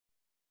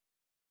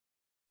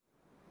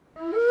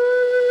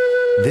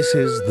This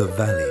is the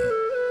Valley,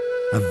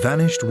 a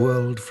vanished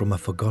world from a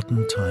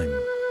forgotten time.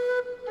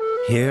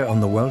 Here on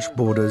the Welsh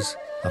borders,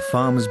 a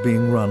farm is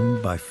being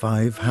run by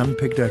 5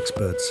 hand-picked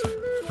experts,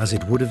 as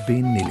it would have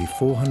been nearly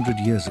 400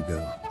 years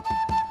ago.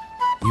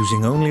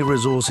 Using only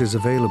resources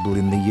available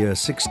in the year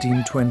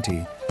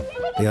 1620,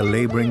 they are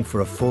labouring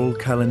for a full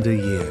calendar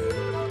year,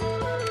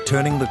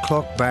 turning the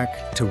clock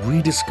back to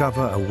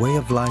rediscover a way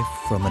of life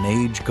from an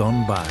age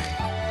gone by.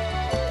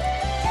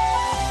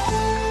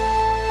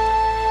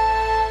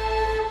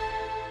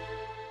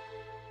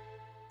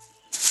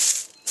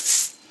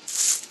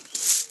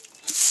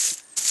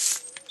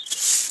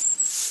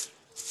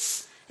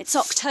 It's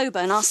October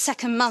and our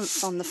second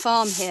month on the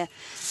farm here.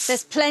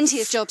 There's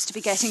plenty of jobs to be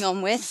getting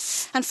on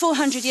with, and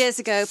 400 years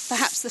ago,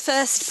 perhaps the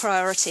first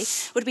priority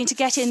would have been to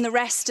get in the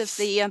rest of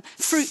the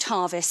fruit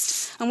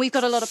harvest, and we've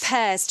got a lot of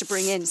pears to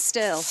bring in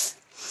still.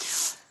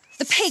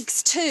 The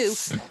pigs, too,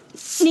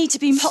 need to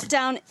be popped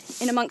down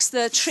in amongst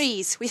the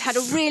trees. We've had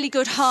a really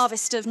good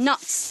harvest of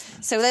nuts,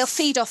 so they'll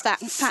feed off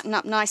that and fatten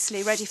up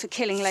nicely, ready for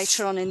killing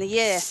later on in the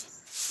year.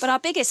 But our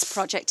biggest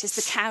project is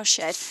the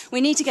cowshed.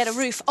 We need to get a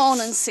roof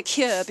on and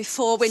secure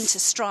before winter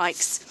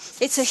strikes.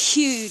 It's a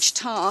huge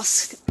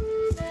task.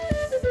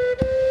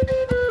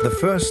 The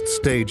first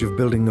stage of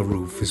building the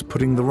roof is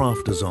putting the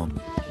rafters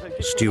on.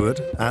 Stuart,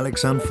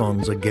 Alex and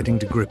Fons are getting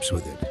to grips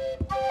with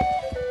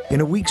it.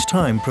 In a week's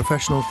time,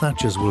 professional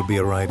thatchers will be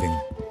arriving.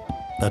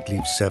 That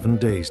leaves 7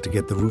 days to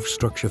get the roof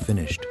structure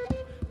finished.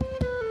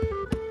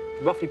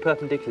 Roughly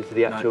perpendicular to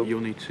the actual... No,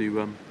 you'll need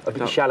to... a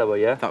bit shallower,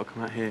 yeah? That'll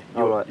come out here.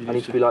 All right, I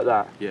need to be like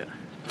that? Yeah.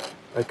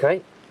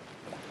 OK.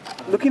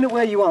 Looking at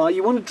where you are,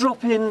 you want to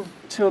drop in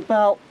to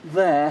about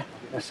there.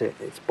 That's it,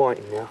 it's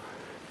biting now.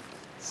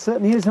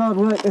 Certainly is hard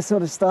work, this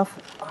sort of stuff.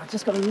 I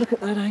just got to look at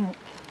that angle.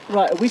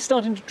 Right, are we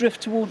starting to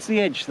drift towards the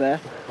edge there?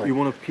 Right. You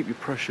want to keep your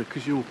pressure,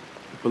 because you're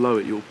below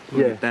it, you'll pull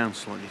it down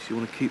slightly, so you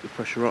want to keep the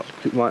pressure up.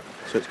 Right.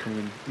 So it's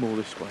coming more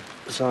this way.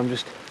 So I'm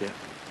just... Yeah.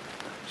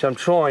 So I'm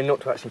trying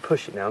not to actually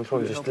push it now, I'm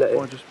trying to just let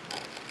it...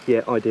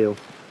 Yeah, ideal.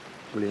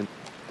 Brilliant.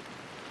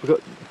 We've got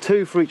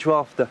 2 for each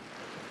rafter,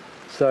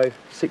 so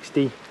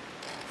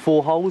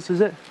 64 holes, is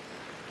it?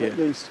 Yeah. At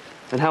least.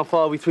 And how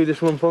far are we through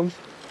this one, Fons?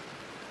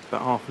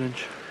 About ½ an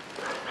inch.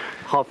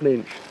 ½ an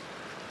inch.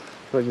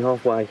 Not even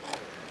halfway.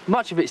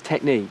 Much of it's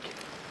technique.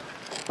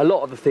 A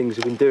lot of the things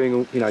we've been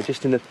doing, you know,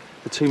 just in the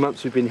 2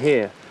 months we've been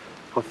here,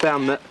 I've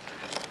found that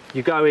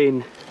you go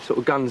in sort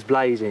of guns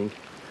blazing,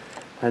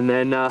 and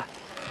then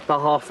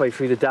about halfway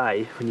through the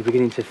day, when you're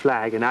beginning to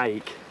flag and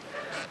ache,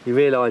 you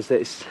realise that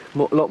it's a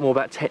lot more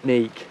about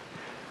technique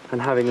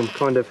and having them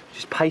kind of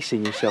just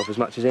pacing yourself as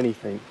much as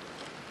anything.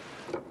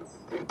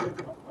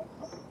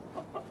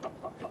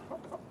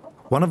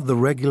 One of the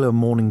regular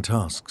morning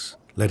tasks,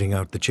 letting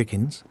out the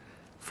chickens,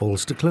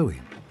 falls to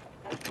Chloe.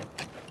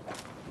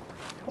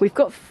 We've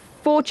got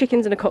 4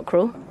 chickens and a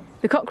cockerel.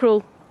 The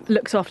cockerel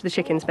looks after the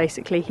chickens,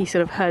 basically. He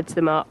sort of herds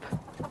them up,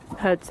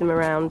 herds them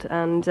around,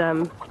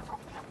 and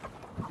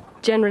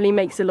generally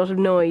makes a lot of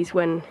noise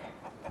when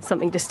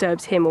something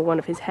disturbs him or one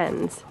of his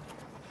hens.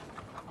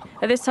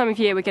 At this time of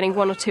year, we're getting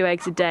 1 or 2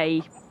 eggs a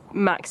day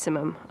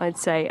maximum, I'd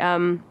say.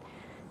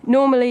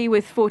 Normally,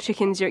 with 4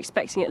 chickens, you're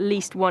expecting at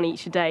least 1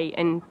 each a day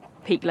in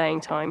peak laying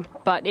time.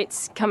 But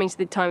it's coming to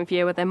the time of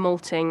year where they're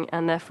molting,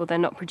 and therefore they're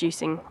not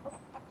producing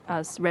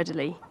as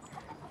readily.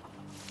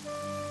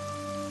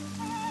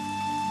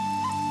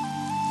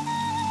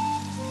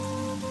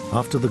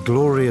 After the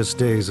glorious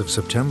days of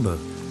September,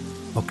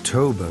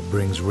 October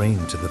brings rain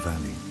to the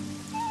valley.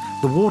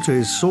 The water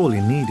is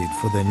sorely needed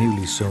for their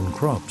newly sown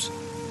crops,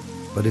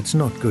 but it's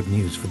not good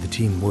news for the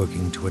team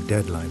working to a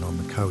deadline on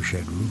the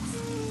cowshed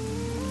roof.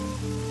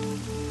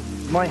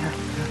 Might have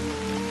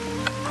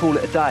to call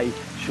it a day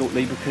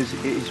shortly because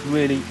it is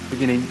really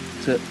beginning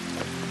to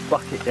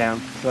bucket down.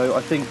 So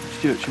I think,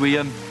 Stuart, should we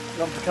run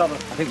for cover?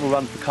 I think we'll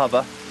run for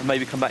cover and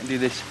maybe come back and do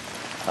this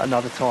at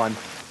another time.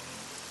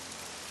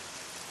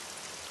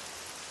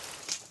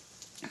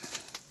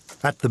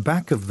 At the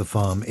back of the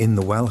farm in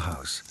the well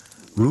house,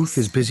 Ruth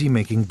is busy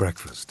making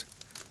breakfast.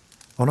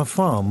 On a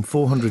farm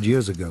 400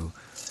 years ago,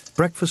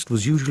 breakfast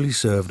was usually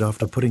served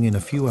after putting in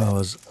a few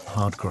hours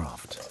hard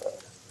graft.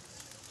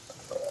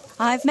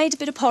 I've made a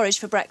bit of porridge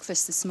for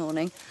breakfast this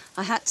morning.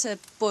 I had to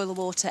boil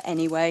the water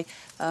anyway,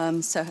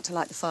 so I had to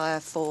light the fire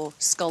for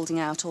scalding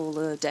out all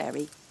the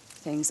dairy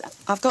things.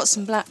 I've got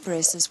some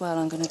blackberries as well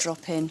I'm going to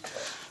drop in,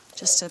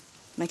 just to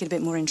make it a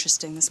bit more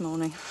interesting this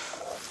morning.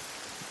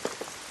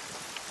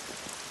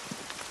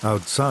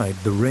 Outside,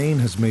 the rain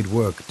has made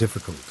work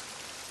difficult,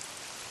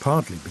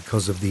 partly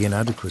because of the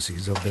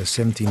inadequacies of their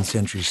 17th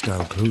century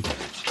style clothing.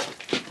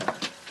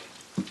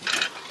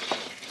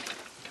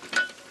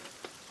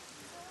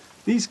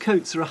 These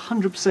coats are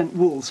 100%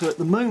 wool, so at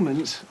the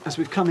moment, as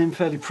we've come in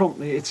fairly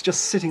promptly, it's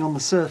just sitting on the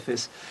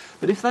surface.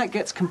 But if that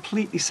gets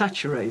completely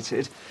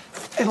saturated,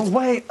 it'll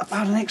weigh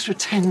about an extra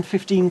 10,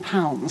 15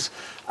 pounds,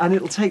 and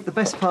it'll take the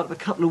best part of a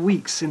couple of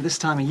weeks in this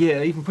time of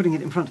year, even putting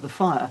it in front of the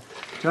fire,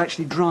 to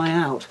actually dry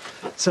out.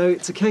 So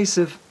it's a case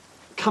of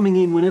coming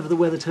in whenever the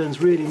weather turns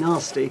really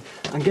nasty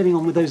and getting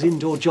on with those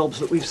indoor jobs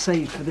that we've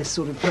saved for this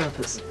sort of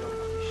purpose.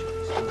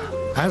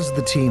 As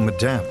the team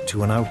adapt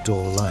to an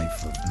outdoor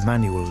life of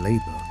manual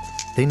labour,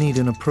 they need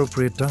an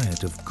appropriate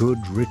diet of good,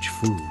 rich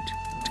food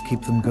to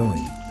keep them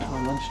going.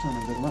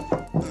 Lunchtime, a bit of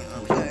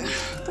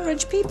luck.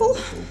 Porridge people.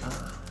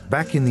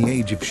 Back in the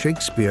age of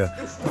Shakespeare,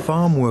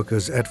 farm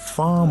workers ate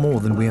far more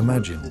than we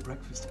imagine.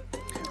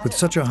 With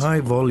such a high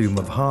volume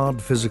of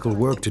hard physical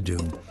work to do,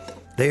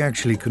 they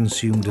actually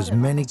consumed as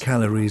many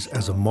calories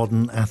as a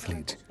modern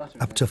athlete,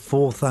 up to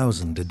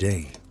 4,000 a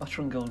day.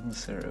 Butter and golden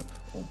syrup,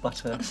 or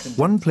butter...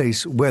 One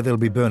place where they'll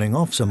be burning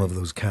off some of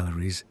those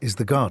calories is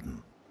the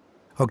garden.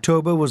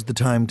 October was the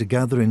time to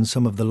gather in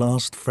some of the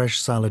last fresh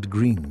salad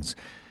greens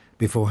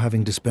before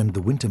having to spend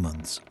the winter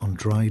months on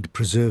dried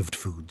preserved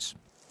foods.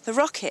 The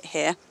rocket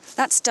here,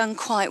 that's done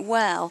quite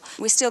well.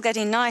 We're still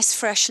getting nice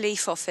fresh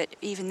leaf off it,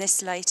 even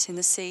this late in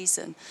the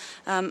season.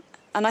 And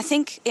I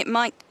think it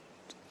might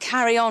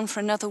carry on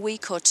for another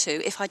week or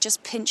two if I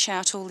just pinch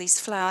out all these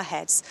flower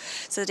heads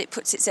so that it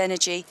puts its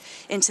energy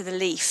into the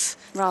leaf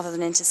rather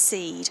than into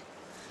seed.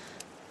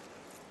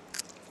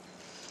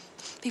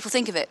 People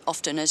think of it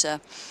often as a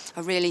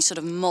really sort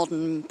of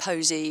modern,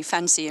 posy,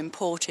 fancy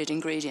imported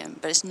ingredient,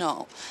 but it's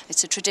not.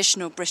 It's a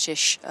traditional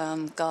British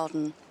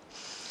garden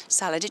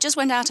salad. It just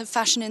went out of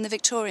fashion in the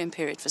Victorian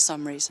period for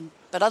some reason.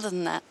 But other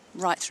than that,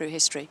 right through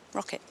history,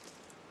 rocket.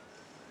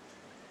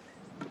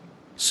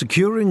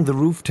 Securing the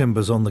roof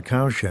timbers on the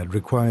cowshed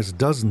requires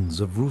dozens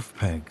of roof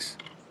pegs.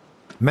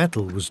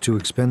 Metal was too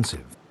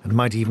expensive and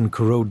might even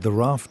corrode the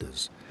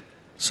rafters,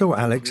 so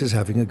Alex is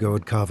having a go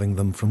at carving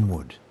them from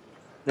wood.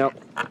 Now,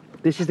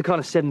 this is the kind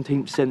of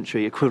 17th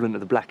century equivalent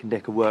of the Black &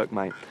 Decker work,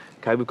 mate.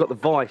 Okay, we've got the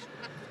vice.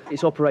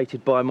 It's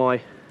operated by my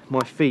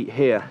feet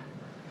here.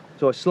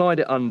 So I slide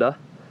it under,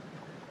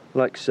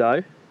 like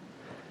so,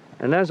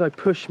 and as I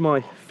push my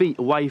feet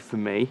away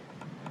from me,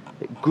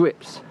 it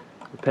grips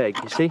the peg,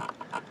 you see?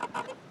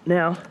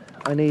 Now,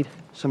 I need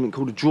something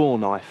called a draw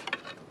knife.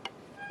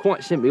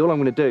 Quite simply, all I'm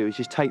going to do is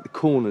just take the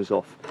corners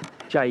off,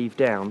 shave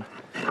down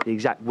the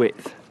exact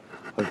width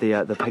of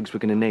the pegs we're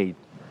going to need.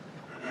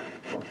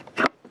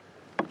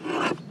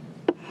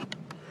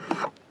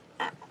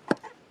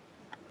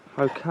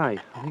 Okay,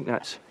 I think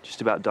that's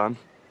just about done.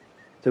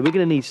 So we're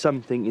going to need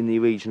something in the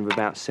region of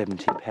about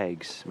 70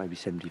 pegs, maybe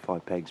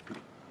 75 pegs.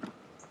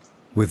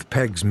 With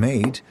pegs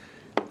made,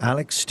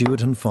 Alex,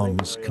 Stewart and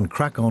Fons can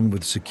crack on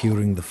with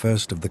securing the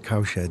first of the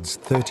cowshed's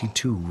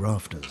 32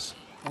 rafters.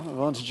 One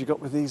advantage you got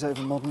with these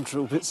over modern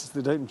drill bits is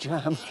they don't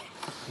jam.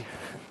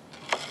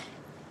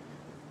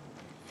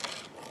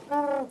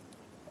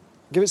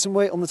 Give it some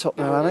weight on the top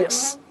now,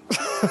 Alex.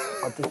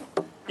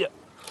 Yeah.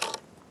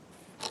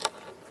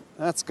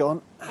 That's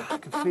gone. I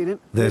can feel it.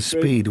 Their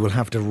speed will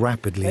have to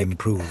rapidly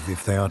improve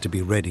if they are to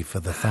be ready for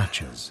the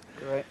thatchers.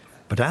 Great.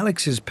 But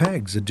Alex's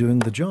pegs are doing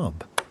the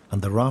job,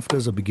 and the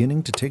rafters are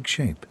beginning to take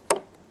shape.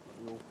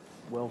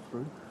 Well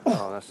through.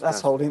 Oh,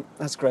 That's holding.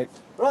 That's great.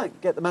 Right,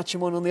 get the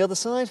matching one on the other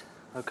side.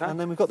 Okay. And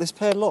then we've got this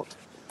pair locked.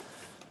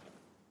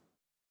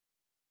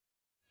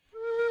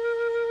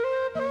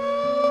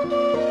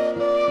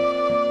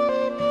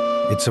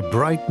 It's a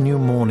bright new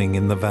morning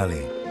in the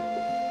valley.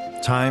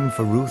 Time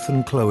for Ruth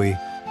and Chloe,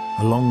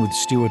 along with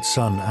Stuart's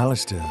son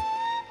Alistair,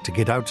 to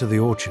get out to the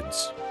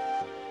orchards.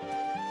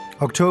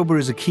 October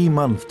is a key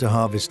month to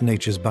harvest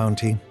nature's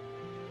bounty,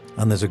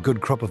 and there's a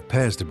good crop of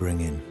pears to bring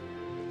in.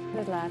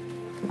 Good lad.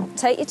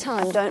 Take your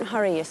time, don't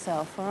hurry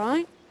yourself, all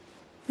right?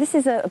 This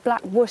is a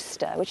black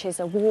Worcester, which is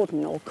a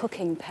Warden or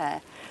cooking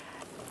pear.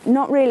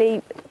 Not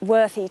really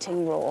worth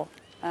eating raw,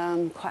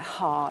 quite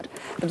hard.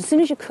 But as soon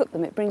as you cook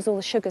them, it brings all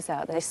the sugars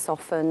out. They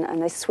soften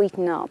and they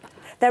sweeten up.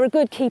 They're a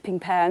good keeping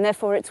pear, and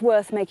therefore it's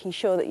worth making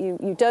sure that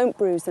you don't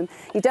bruise them.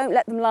 You don't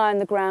let them lie on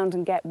the ground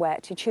and get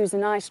wet. You choose a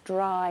nice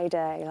dry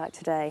day, like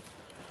today.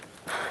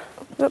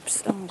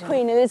 Oops. Oh,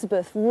 Queen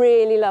Elizabeth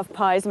really loved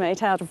pies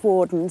made out of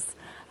Wardens.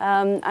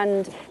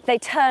 And they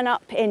turn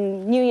up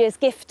in New Year's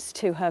gifts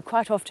to her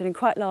quite often in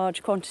quite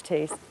large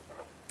quantities.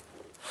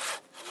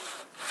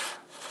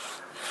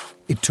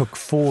 It took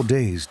 4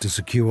 days to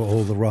secure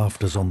all the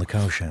rafters on the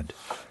cowshed.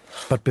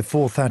 But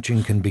before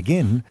thatching can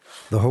begin,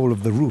 the whole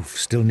of the roof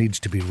still needs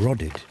to be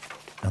rodded,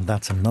 and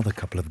that's another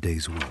couple of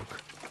days'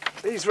 work.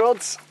 These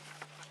rods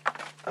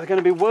are going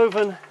to be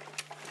woven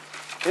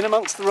in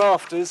amongst the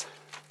rafters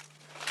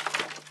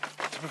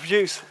to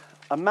produce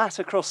a mat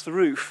across the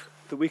roof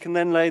that we can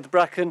then lay the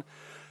bracken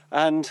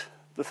and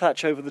the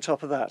thatch over the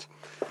top of that.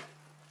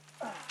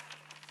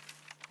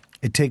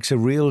 It takes a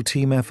real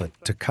team effort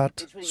to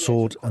cut,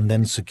 sort and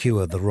then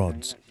secure the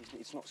rods.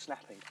 It's not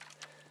snapping.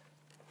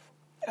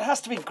 It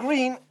has to be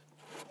green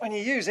when you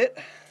use it,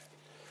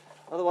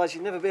 otherwise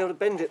you'll never be able to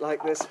bend it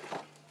like this.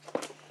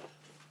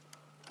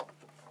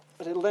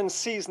 But it'll then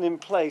season in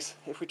place.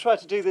 If we try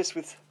to do this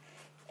with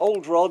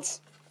old rods,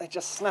 they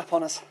just snap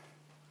on us.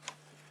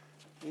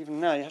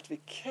 Even now you have to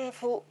be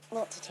careful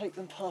not to take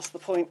them past the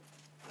point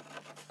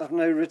of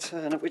no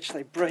return at which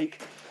they break.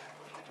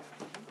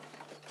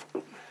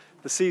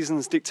 The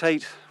seasons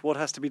dictate what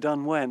has to be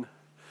done when,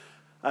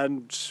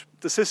 and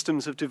the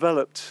systems have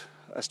developed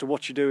as to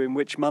what you do in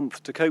which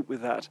month to cope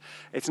with that.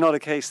 It's not a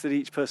case that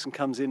each person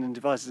comes in and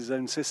devises his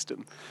own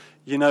system.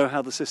 You know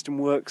how the system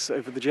works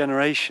over the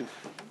generation.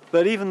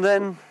 But even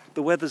then,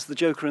 the weather's the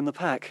joker in the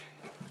pack.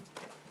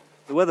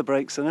 If the weather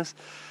breaks on us,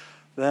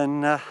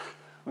 then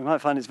we might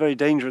find it's very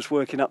dangerous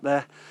working up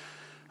there,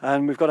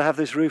 and we've got to have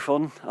this roof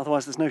on,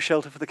 otherwise there's no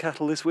shelter for the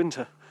cattle this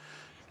winter.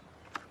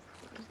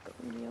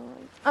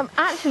 I'm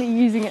actually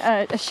using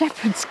a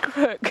shepherd's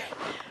crook.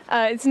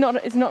 It's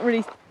not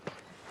really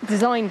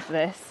designed for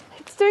this.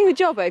 It's doing the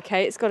job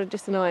okay. It's got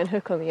just an iron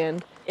hook on the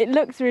end. It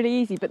looks really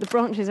easy, but the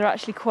branches are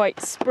actually quite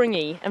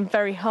springy and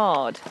very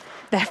hard.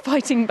 They're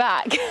fighting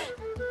back.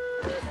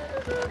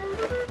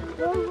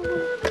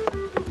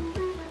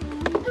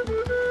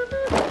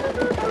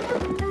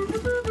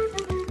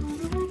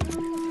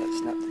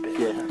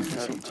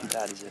 That's not too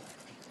bad, is it?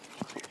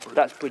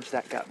 That's bridged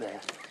that gap there.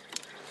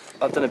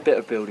 I've done a bit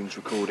of buildings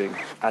recording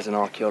as an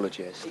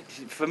archaeologist.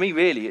 For me,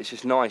 really, it's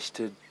just nice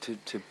to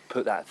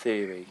put that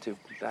theory to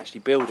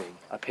actually building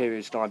a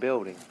period-style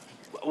building.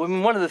 I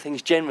mean, one of the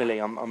things generally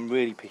I'm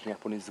really picking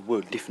up on is the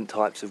wood, different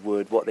types of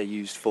wood, what they're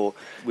used for.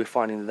 We're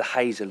finding that the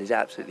hazel is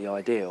absolutely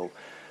ideal,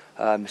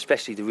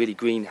 especially the really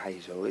green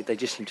hazel. They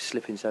just seem to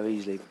slip in so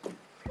easily.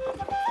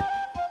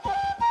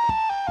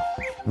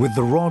 With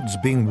the rods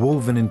being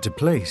woven into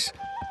place,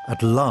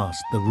 at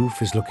last the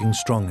roof is looking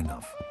strong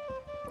enough.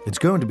 It's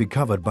going to be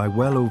covered by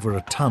well over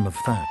a ton of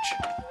thatch.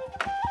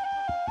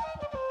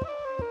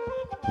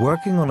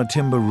 Working on a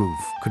timber roof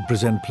could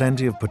present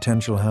plenty of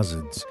potential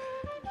hazards,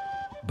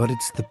 but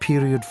it's the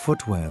period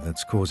footwear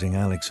that's causing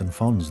Alex and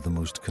Fons the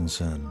most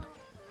concern.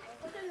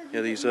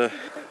 Yeah, these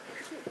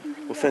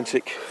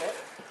authentic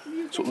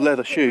sort of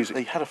leather shoes,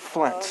 they had a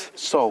flat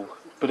sole,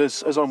 but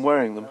as I'm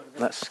wearing them,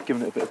 that's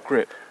given it a bit of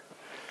grip.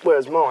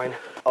 Whereas mine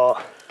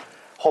are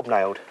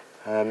hobnailed,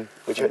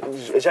 which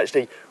is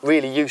actually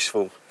really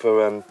useful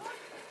for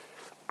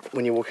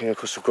when you're walking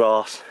across the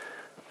grass.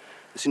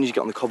 As soon as you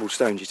get on the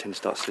cobblestones, you tend to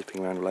start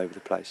slipping around all over the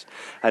place.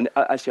 And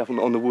actually, up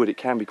on the wood, it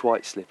can be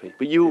quite slippy.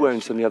 But you were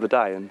wearing some the other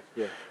day, and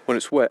yeah, when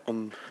it's wet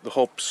on the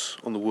hobs,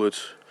 on the wood,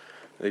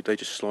 they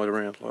just slide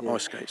around like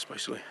ice skates,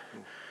 basically.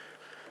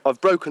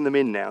 I've broken them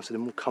in now, so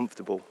they're more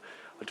comfortable.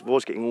 I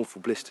was getting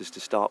awful blisters to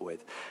start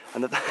with,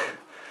 and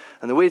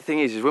the weird thing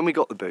is when we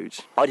got the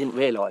boots, I didn't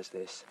realise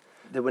this.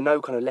 There were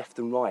no kind of left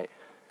and right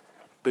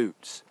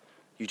boots.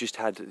 You just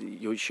had,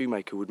 your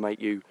shoemaker would make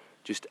you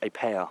just a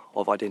pair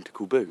of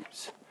identical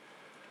boots.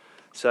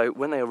 So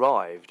when they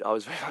arrived, I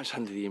was very much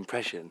under the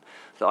impression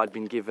that I'd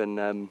been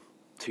given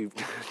two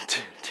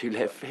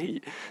left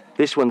feet.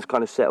 This one's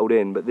kind of settled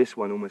in, but this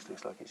one almost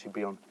looks like it should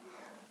be on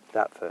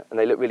that foot. And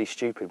they look really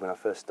stupid when I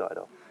first started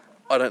off.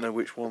 I don't know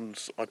which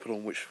ones I put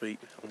on which feet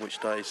on which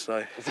days,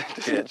 so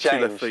Does yeah, it two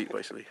change? left feet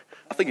basically.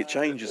 I think it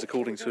changes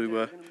according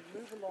to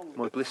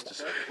my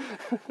blisters.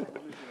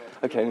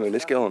 Okay, anyway,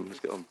 let's get on.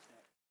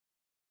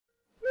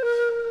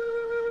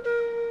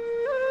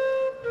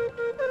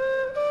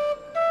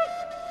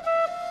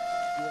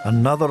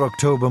 Another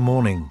October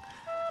morning,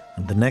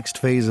 and the next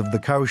phase of the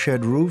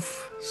cowshed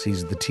roof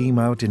sees the team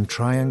out in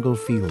Triangle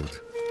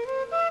Field.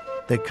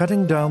 They're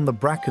cutting down the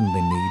bracken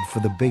they need for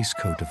the base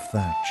coat of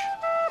thatch.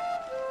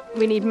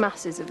 We need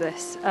masses of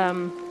this.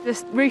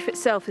 This roof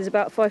itself is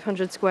about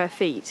 500 square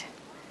feet.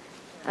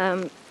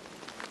 And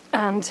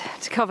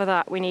to cover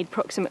that, we need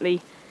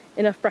approximately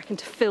enough bracken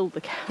to fill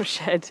the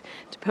cowshed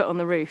to put on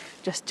the roof,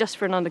 just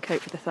for an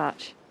undercoat for the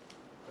thatch.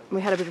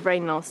 We had a bit of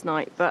rain last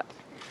night, but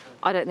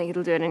I don't think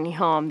it'll do it any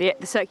harm. The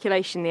air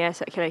circulation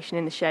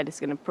in the shed is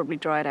going to probably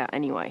dry it out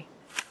anyway.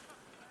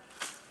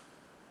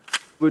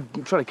 We're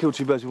trying to kill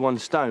two birds with one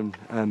stone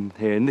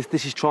here, and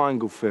this is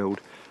Triangle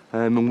Field.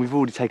 And we've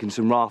already taken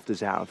some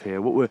rafters out of here.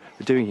 What we're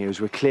doing here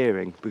is we're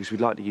clearing because we'd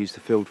like to use the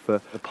field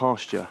for a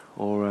pasture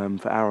or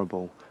for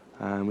arable.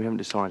 We haven't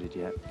decided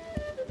yet.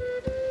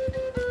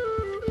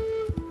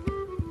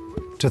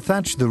 To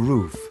thatch the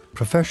roof,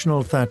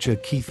 professional thatcher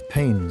Keith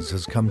Paynes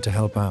has come to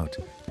help out.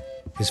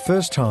 His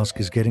first task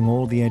is getting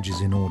all the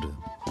edges in order.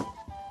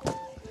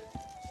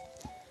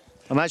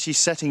 I'm actually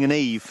setting an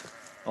eave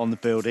on the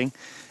building.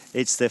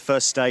 It's the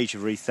first stage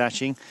of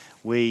rethatching.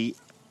 We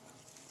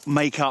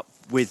make up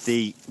with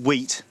the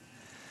wheat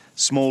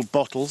small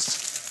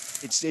bottles.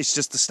 It's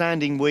just the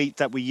standing wheat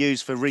that we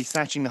use for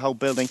rethatching the whole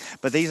building,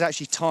 but these are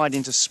actually tied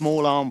into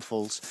small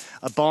armfuls.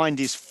 A bind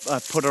is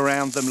put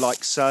around them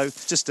like so.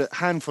 Just a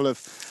handful of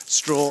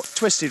straw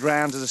twisted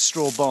round as a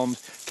straw bond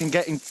can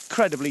get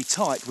incredibly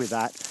tight with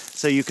that,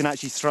 so you can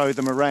actually throw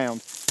them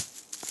around.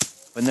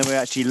 And then we're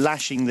actually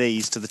lashing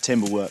these to the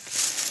timber work.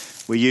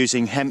 We're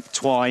using hemp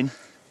twine,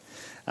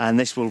 and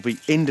this will be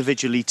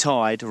individually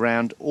tied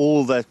around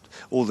all the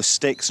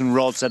sticks and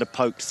rods that are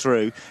poked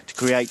through to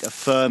create a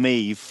firm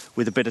eave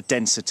with a bit of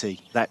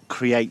density that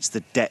creates the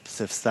depth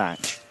of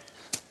thatch.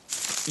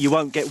 You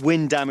won't get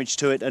wind damage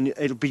to it, and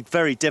it'll be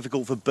very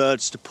difficult for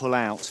birds to pull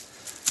out.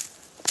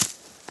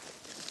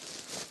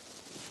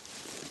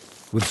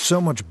 With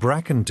so much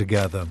bracken to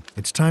gather,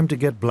 it's time to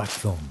get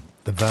Blackthorn,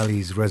 the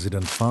valley's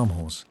resident farm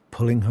horse,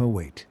 pulling her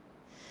weight.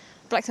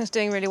 Blackthorn's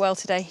doing really well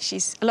today.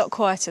 She's a lot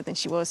quieter than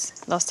she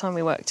was last time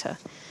we worked her.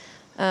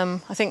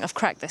 I think I've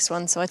cracked this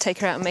one, so I take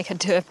her out and make her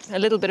do a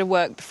little bit of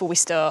work before we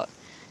start.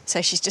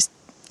 So she's just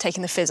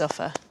taking the fizz off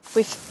her.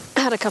 We've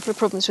had a couple of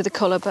problems with the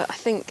collar, but I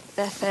think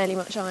they're fairly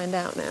much ironed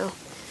out now.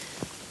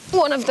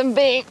 One of them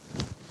being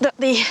that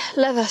the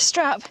leather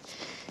strap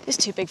is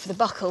too big for the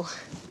buckle.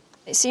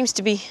 It seems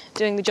to be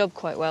doing the job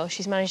quite well.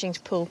 She's managing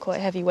to pull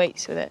quite heavy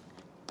weights with it.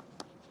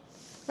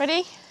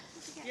 Ready?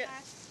 Yeah,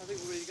 I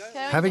think we're ready to go.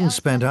 Having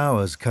spent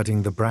hours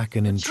cutting the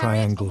bracken in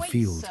Triangle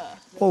Field,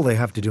 all they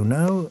have to do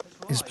now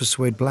is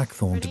persuade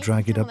Blackthorn to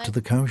drag it up to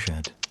the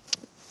cowshed.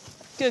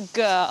 Good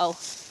girl.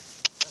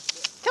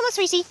 Come on,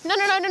 sweetie. No,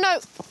 no, no, no, no.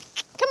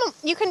 Come on,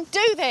 you can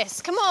do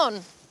this. Come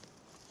on.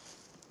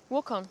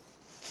 Walk on.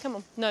 Come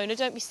on. No, no,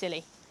 don't be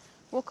silly.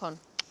 Walk on.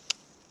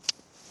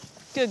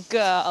 Good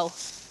girl.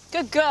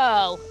 Good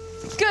girl.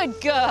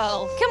 Good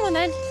girl. Come on,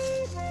 then.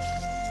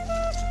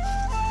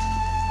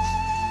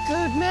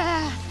 Good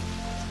mare.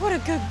 What a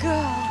good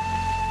girl.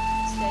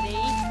 Steady,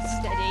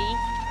 steady,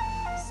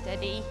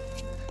 steady.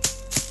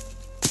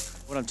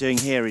 What I'm doing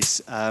here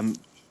is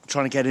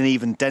trying to get an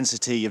even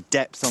density of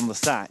depth on the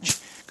thatch,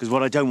 because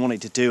what I don't want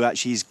it to do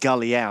actually is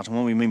gully out. And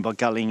what we mean by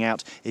gullying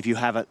out, if you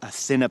have a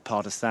thinner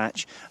part of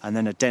thatch and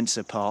then a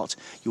denser part,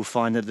 you'll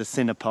find that the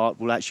thinner part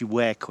will actually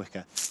wear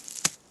quicker.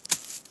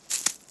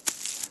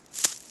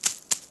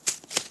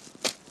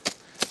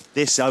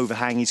 This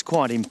overhang is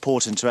quite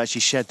important to actually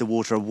shed the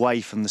water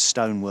away from the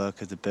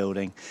stonework of the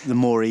building. The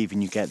more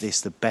even you get this,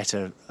 the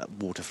better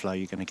water flow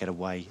you're going to get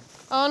away.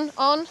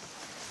 On.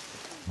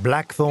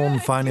 Blackthorn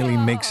finally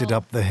makes it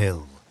up the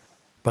hill.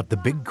 But the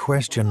big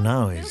question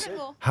now is,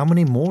 how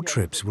many more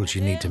trips will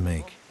she need to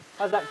make?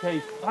 How's that,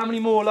 Keith? How many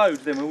more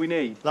loads then will we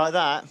need? Like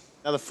that,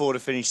 another 4 to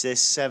finish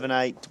this, 7,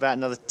 8, about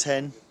another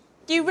 10.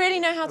 You really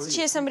know how to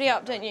cheer somebody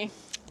up, don't you?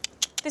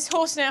 This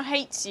horse now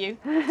hates you.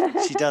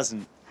 She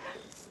doesn't.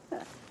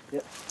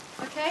 Yep.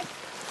 Okay.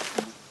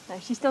 No,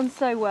 she's done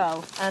so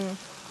well, and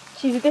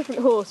she's a different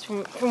horse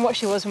from what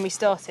she was when we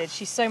started.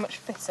 She's so much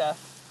fitter.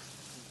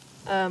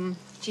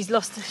 She's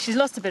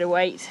lost a bit of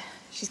weight.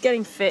 She's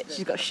getting fit.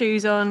 She's got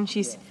shoes on.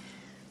 She's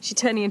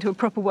turning into a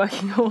proper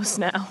working horse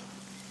now.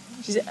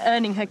 She's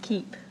earning her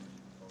keep.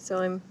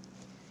 So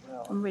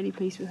I'm really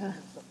pleased with her.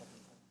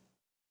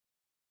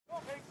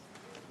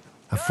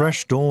 A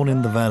fresh dawn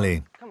in the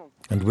valley,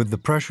 and with the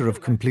pressure of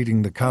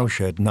completing the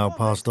cowshed now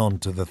passed on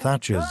to the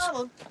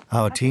thatchers,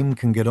 our team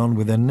can get on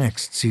with their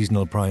next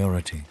seasonal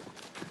priority,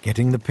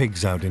 getting the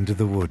pigs out into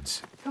the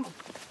woods.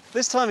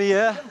 This time of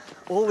year,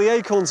 all the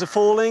acorns are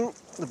falling,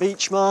 the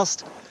beech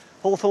mast,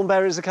 hawthorn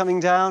berries are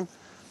coming down,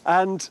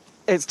 and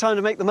it's time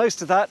to make the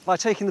most of that by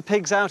taking the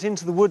pigs out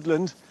into the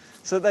woodland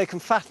so that they can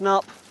fatten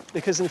up,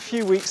 because in a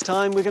few weeks'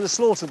 time we're going to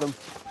slaughter them.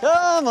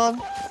 Come on!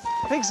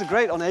 Pigs are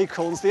great on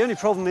acorns. The only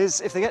problem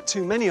is if they get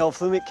too many of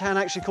them, it can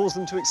actually cause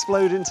them to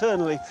explode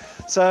internally.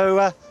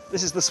 So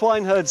this is the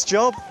swineherd's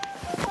job,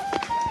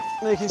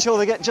 making sure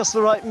they get just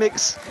the right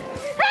mix.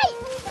 Hey!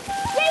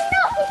 You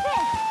naughty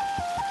pig!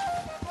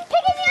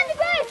 Pig in the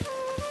undergrowth!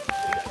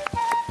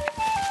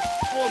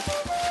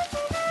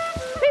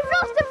 We've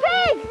lost a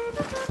pig!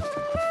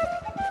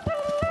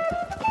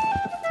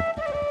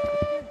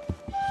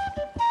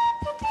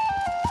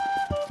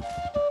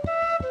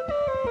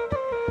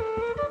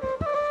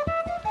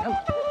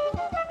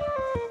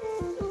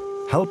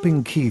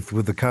 Helping Keith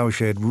with the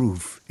cowshed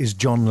roof is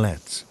John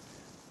Letts,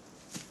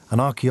 an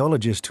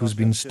archaeologist who's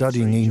been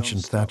studying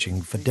ancient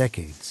thatching for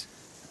decades.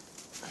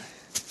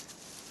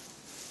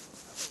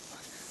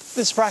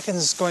 This bracken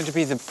is going to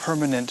be the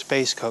permanent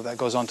base coat that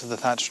goes onto the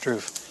thatched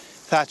roof.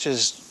 Thatch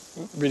is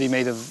really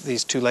made of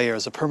these 2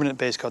 layers, a permanent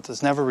base coat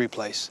that's never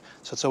replaced,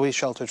 so it's always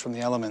sheltered from the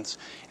elements,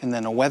 and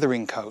then a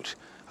weathering coat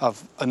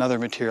of another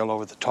material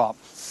over the top.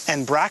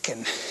 And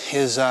bracken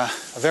is a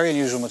very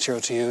unusual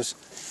material to use.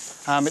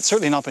 It's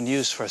certainly not been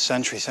used for a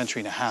century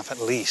and a half at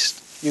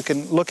least. You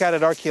can look at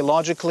it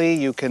archaeologically,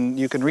 you can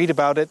read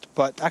about it,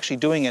 but actually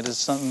doing it is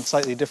something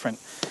slightly different.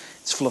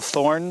 It's full of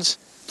thorns,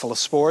 full of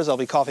spores. I'll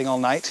be coughing all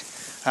night,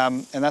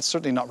 and that's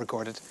certainly not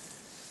recorded.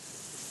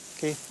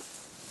 Keith?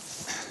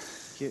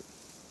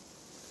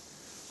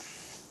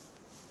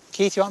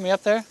 Keith, you want me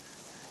up there?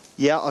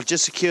 Yeah, I'll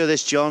just secure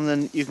this, John,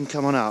 then you can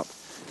come on up.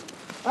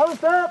 How's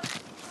that?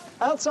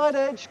 Outside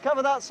edge,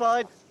 cover that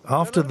side.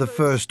 After the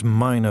first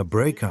minor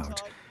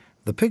breakout,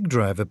 the pig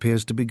drive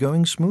appears to be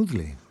going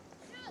smoothly.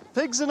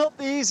 Pigs are not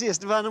the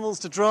easiest of animals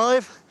to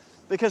drive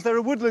because they're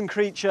a woodland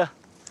creature.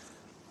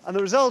 And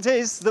the result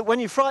is that when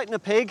you frighten a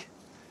pig,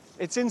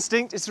 its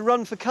instinct is to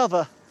run for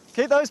cover.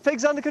 Keep those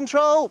pigs under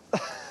control.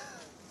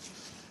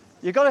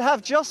 You've got to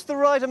have just the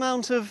right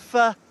amount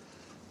of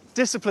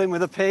discipline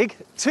with a pig.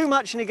 Too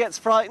much and it gets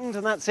frightened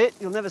and that's it,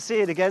 you'll never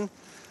see it again.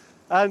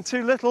 And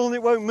too little and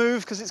it won't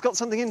move because it's got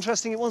something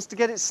interesting it wants to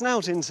get its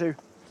snout into.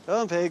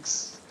 Come on,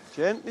 pigs.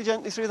 Gently,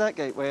 gently through that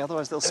gateway,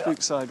 otherwise they'll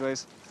spook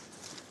sideways.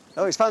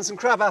 Oh, he's found some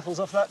crab apples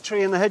off that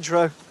tree in the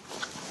hedgerow.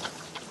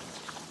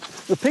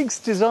 The pig's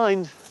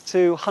designed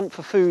to hunt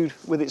for food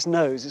with its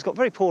nose. It's got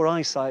very poor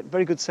eyesight,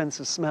 very good sense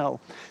of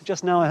smell.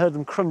 Just now I heard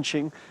them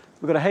crunching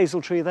We've got a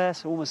hazel tree there,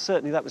 so almost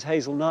certainly that was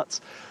hazelnuts.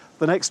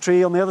 The next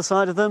tree on the other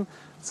side of them,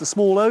 it's a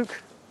small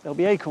oak. There'll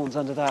be acorns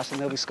under that, and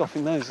they'll be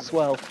scoffing those as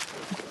well.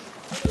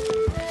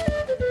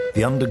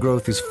 The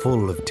undergrowth is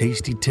full of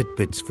tasty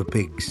titbits for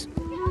pigs.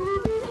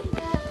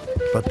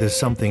 But there's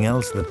something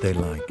else that they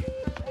like,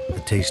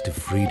 the taste of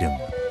freedom.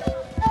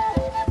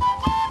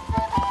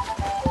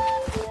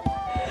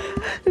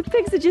 The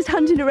pigs are just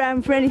hunting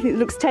around for anything that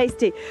looks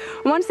tasty.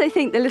 And once they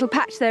think the little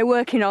patch they're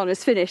working on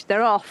is finished,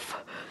 they're off.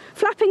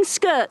 Flapping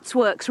skirts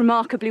works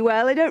remarkably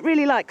well. They don't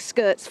really like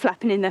skirts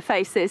flapping in their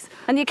faces.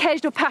 And the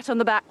occasional pat on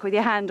the back with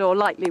your hand or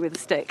lightly with a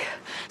stick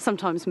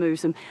sometimes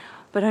moves them,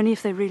 but only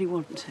if they really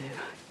want to.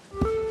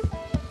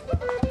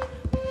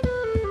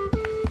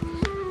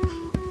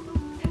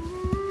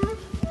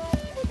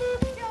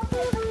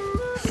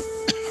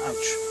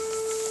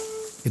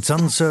 It's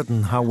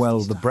uncertain how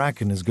well the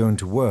bracken is going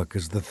to work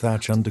as the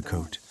thatch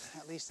undercoat.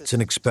 It's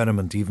an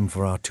experiment even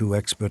for our two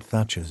expert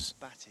thatchers.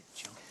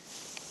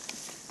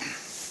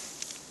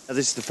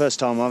 This is the first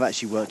time I've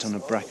actually worked on a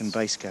bracken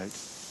base coat.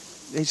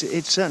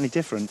 It's certainly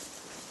different.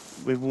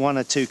 With one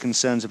or two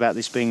concerns about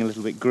this being a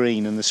little bit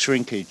green and the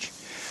shrinkage.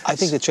 I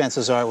think the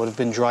chances are it would have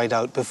been dried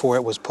out before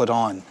it was put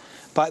on.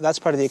 But that's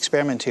part of the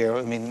experiment here.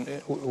 I mean,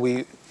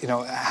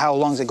 how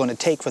long is it going to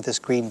take for this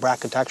green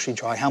bracken to actually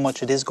dry? How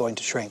much it is going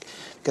to shrink?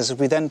 Because if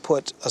we then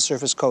put a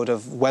surface coat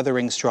of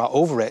weathering straw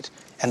over it,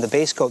 and the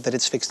base coat that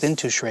it's fixed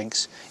into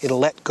shrinks, it'll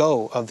let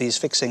go of these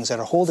fixings that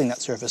are holding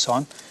that surface on,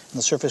 and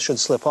the surface should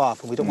slip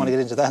off, and we don't want to get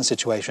into that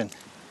situation.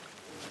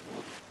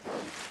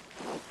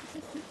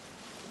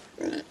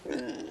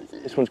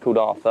 This one's called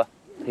Arthur.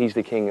 He's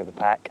the king of the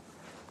pack,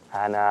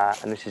 and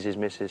this is his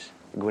missus,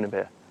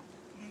 Guinevere.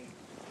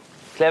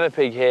 Clever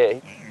pig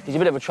here, he's a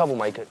bit of a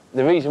troublemaker.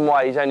 The reason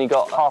why he's only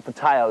got half a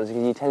tail is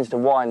because he tends to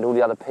wind all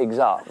the other pigs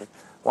up.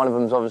 One of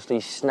them's obviously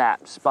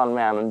snapped, spun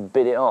round and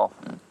bit it off.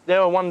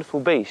 They're a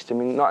wonderful beast. I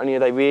mean, not only are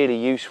they really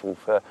useful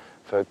for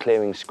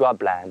clearing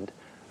scrubland,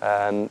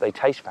 they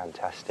taste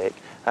fantastic,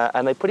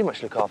 and they pretty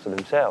much look after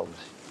themselves.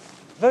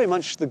 Very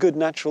much the good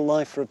natural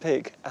life for a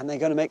pig, and they're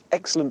going to make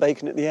excellent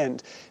bacon at the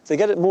end. If they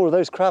get more of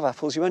those crab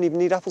apples, you won't even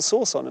need apple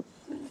sauce on them.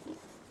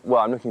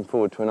 Well, I'm looking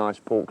forward to a nice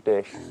pork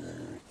dish.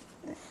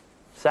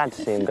 Sad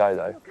to see him go,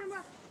 though.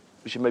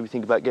 We should maybe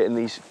think about getting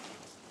these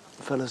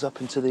fellas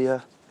up into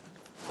the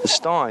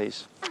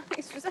styes.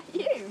 Alex, was that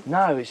you?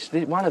 No,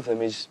 one of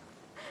them is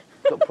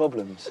got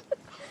problems.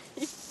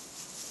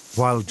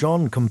 While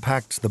John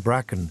compacts the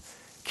bracken,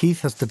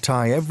 Keith has to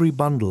tie every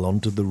bundle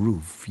onto the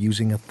roof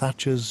using a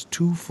thatcher's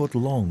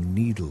 2-foot-long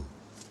needle.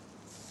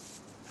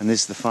 And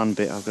this is the fun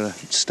bit. I've got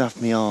to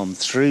stuff my arm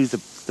through the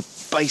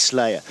base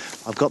layer.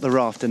 I've got the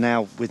rafter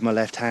now with my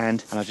left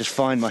hand, and I just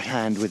find my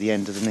hand with the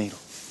end of the needle.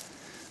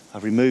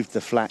 I've removed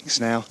the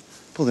flax now,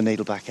 pull the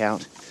needle back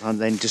out, and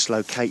then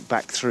dislocate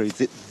back through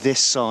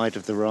this side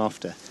of the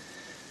rafter.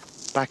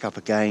 Back up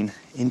again,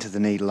 into the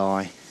needle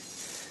eye,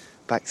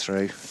 back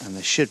through, and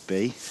there should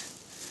be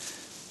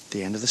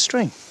the end of the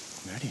string.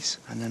 There it is.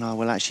 And then I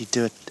will actually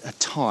do a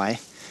tie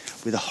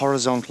with a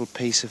horizontal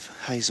piece of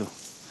hazel.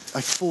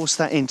 I force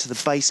that into the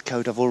base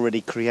coat I've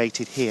already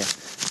created here.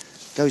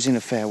 Goes in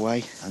a fair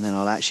way, and then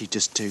I'll actually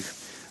just do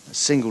a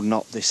single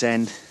knot this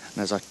end,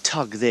 and as I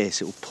tug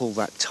this, it will pull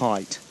that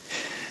tight.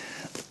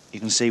 You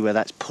can see where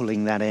that's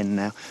pulling that in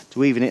now.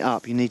 To even it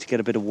up, you need to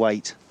get a bit of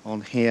weight on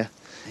here,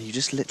 and you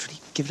just literally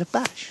give it a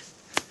bash.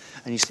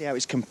 And you see how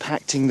it's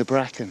compacting the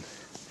bracken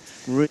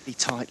really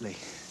tightly,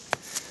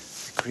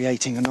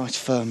 creating a nice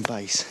firm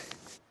base.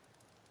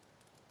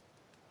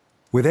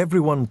 With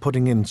everyone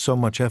putting in so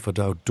much effort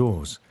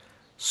outdoors,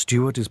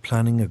 Stuart is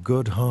planning a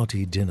good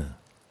hearty dinner.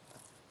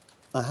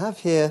 I have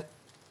here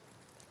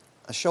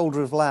a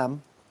shoulder of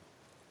lamb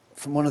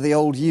from one of the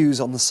old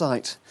ewes on the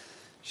site.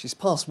 She's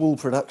past wool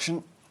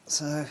production,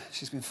 so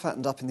she's been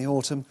fattened up in the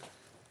autumn,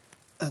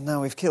 and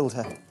now we've killed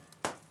her.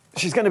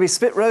 She's going to be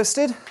spit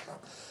roasted,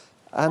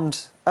 and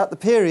at the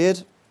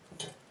period,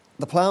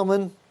 the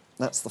ploughman,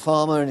 that's the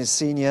farmer and his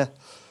senior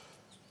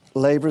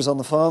labourers on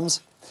the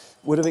farms,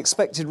 would have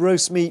expected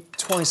roast meat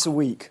twice a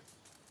week,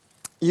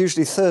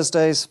 usually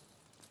Thursdays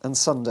and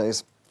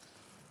Sundays.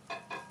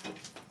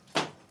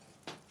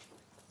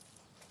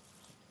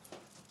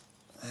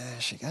 There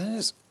she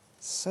goes,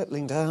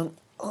 settling down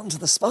onto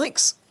the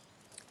spikes.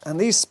 And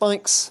these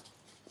spikes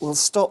will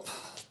stop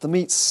the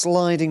meat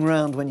sliding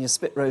round when you're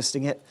spit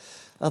roasting it.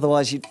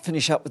 Otherwise, you'd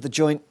finish up with the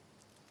joint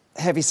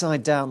heavy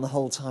side down the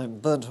whole time,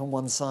 burnt on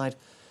one side,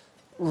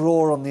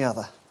 raw on the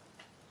other.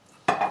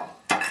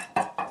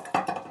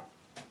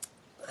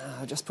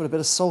 I'll just put a bit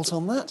of salt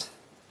on that.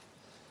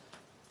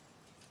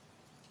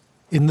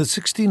 In the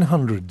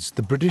 1600s,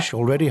 the British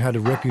already had a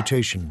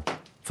reputation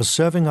for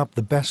serving up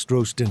the best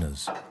roast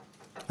dinners.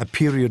 A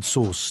period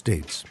source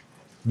states,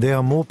 "They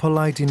are more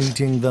polite in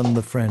eating than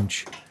the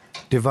French,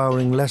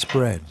 devouring less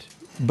bread,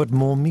 but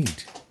more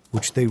meat,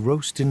 which they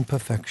roast in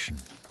perfection."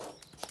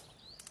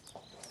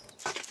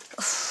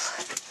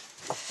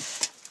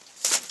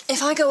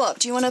 If I go up,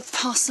 do you want to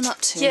pass them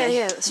up to me?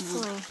 Yeah, that's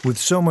fine. With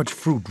so much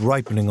fruit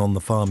ripening on the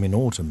farm in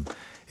autumn,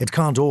 it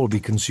can't all be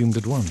consumed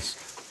at once.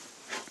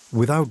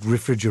 Without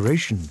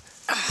refrigeration,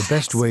 the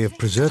best way of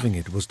preserving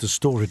it was to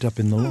store it up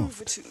in the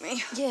loft. To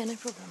me. Yeah, no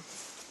problem.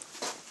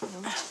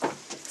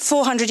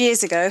 400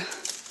 years ago,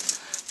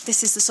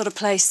 this is the sort of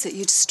place that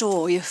you'd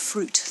store your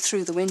fruit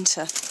through the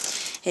winter.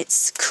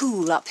 It's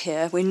cool up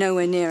here. We're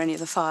nowhere near any of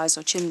the fires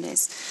or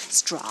chimneys.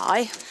 It's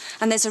dry,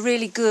 and there's a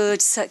really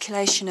good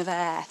circulation of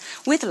air.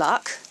 With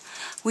luck,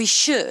 we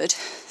should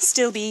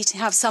still be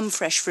have some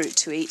fresh fruit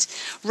to eat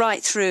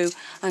right through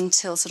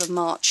until sort of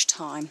March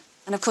time.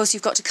 And of course,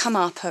 you've got to come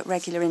up at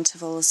regular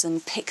intervals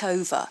and pick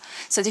over.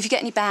 So that if you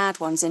get any bad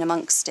ones in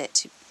amongst it,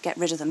 to get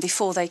rid of them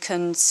before they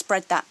can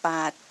spread that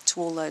bad to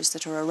all those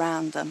that are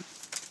around them.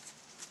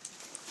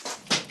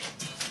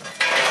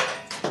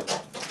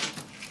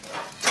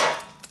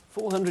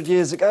 "400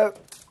 years ago,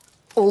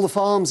 all the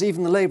farms,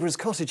 even the labourers'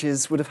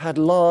 cottages, would have had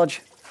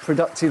large,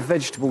 productive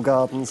vegetable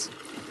gardens.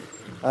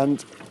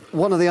 And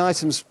one of the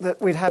items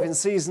that we'd have in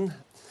season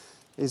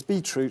is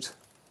beetroot,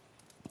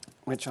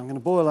 which I'm going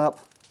to boil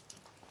up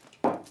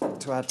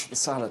to add to the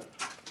salad.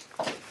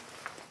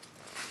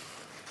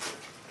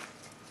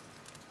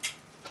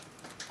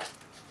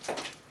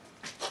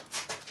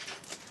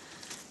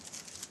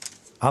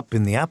 Up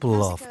in the apple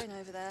loft,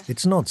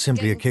 it's not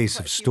simply a case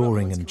of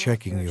storing and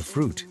checking your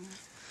fruit.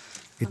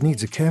 It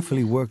needs a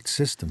carefully worked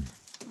system.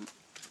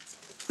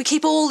 We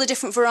keep all the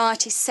different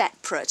varieties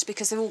separate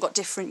because they've all got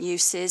different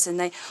uses and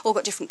they all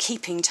got different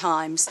keeping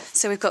times.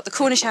 So we've got the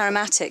Cornish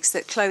aromatics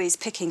that Chloe's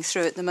picking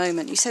through at the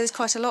moment. You say there's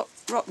quite a lot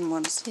rotten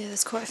ones. Yeah,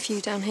 there's quite a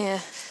few down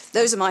here.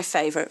 Those are my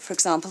favourite, for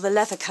example, the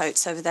leather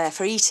coats over there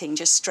for eating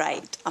just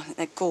straight. I think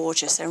they're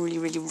gorgeous, they're really,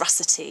 really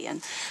russety.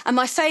 And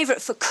my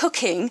favourite for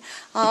cooking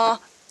are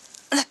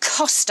the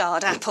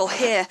costard apple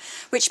here,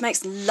 which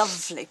makes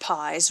lovely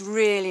pies,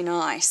 really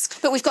nice.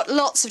 But we've got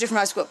lots of different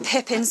varieties. We've got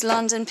pippins,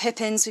 London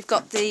pippins. We've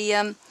got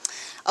the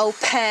old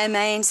pear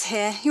mains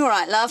here. You all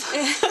right, love?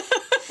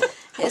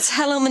 It's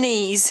hell on my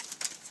knees.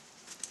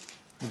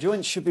 The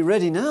joints should be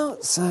ready now,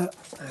 so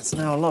it's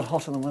now a lot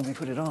hotter than when we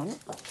put it on.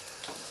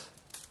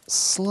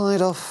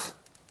 Slide off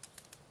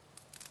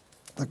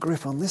the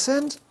grip on this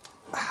end.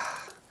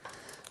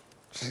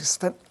 She's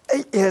spent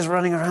 8 years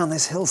running around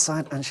this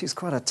hillside, and she's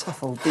quite a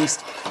tough old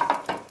beast.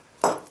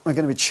 We're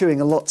going to be chewing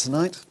a lot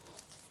tonight.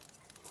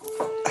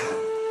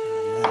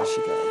 And there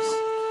she goes.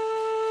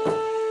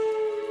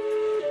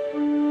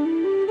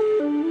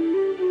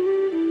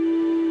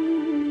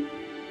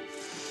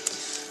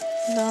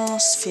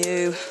 Last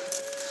few.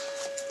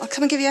 I'll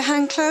come and give you a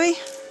hand, Chloe.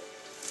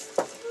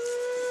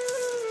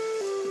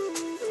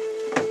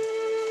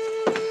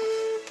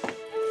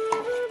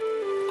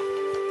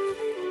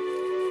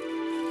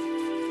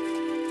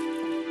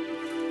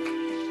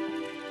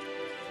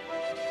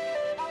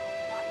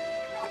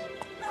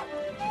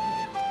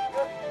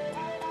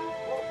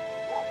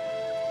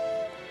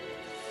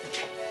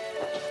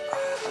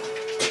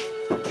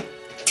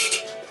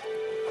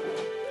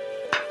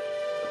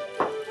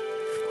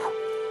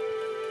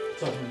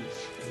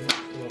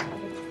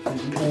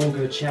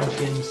 Auger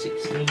champion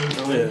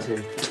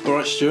 1620. All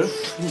right, Stuart.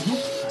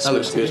 That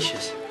looks good.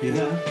 Delicious. Yeah,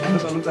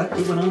 does that look that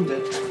good when I'm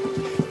dead?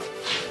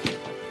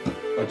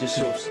 I just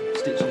sort of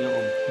stitching it on.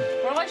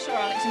 Well, I saw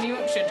Alex in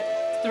Yorkshire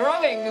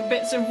throwing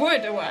bits of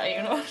wood away,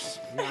 you know.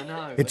 Yeah, I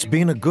know. It's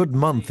been a good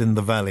month in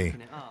the valley.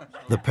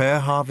 The pear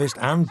harvest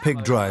and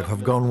pig drive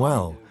have gone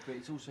well,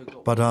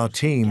 but our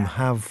team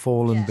have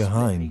fallen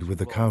behind with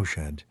the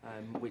cowshed.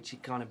 Which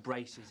it kind of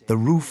braces it. The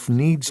roof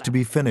needs to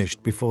be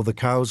finished before the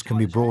cows can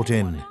be brought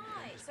in,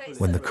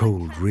 when the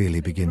cold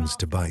really begins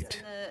to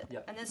bite.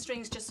 And the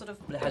strings just sort of...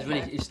 But it has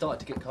really, it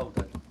started to get cold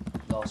though,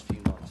 last few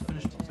nights.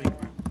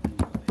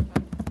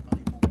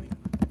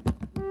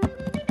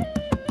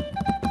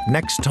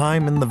 Next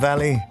time in the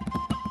valley,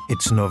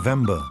 it's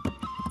November.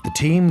 The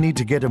team need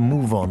to get a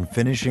move on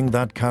finishing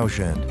that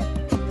cowshed.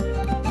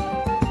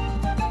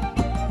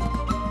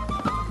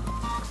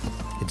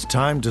 It's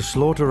time to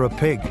slaughter a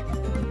pig.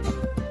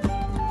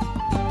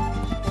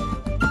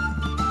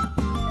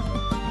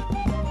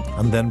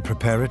 And then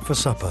prepare it for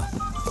supper.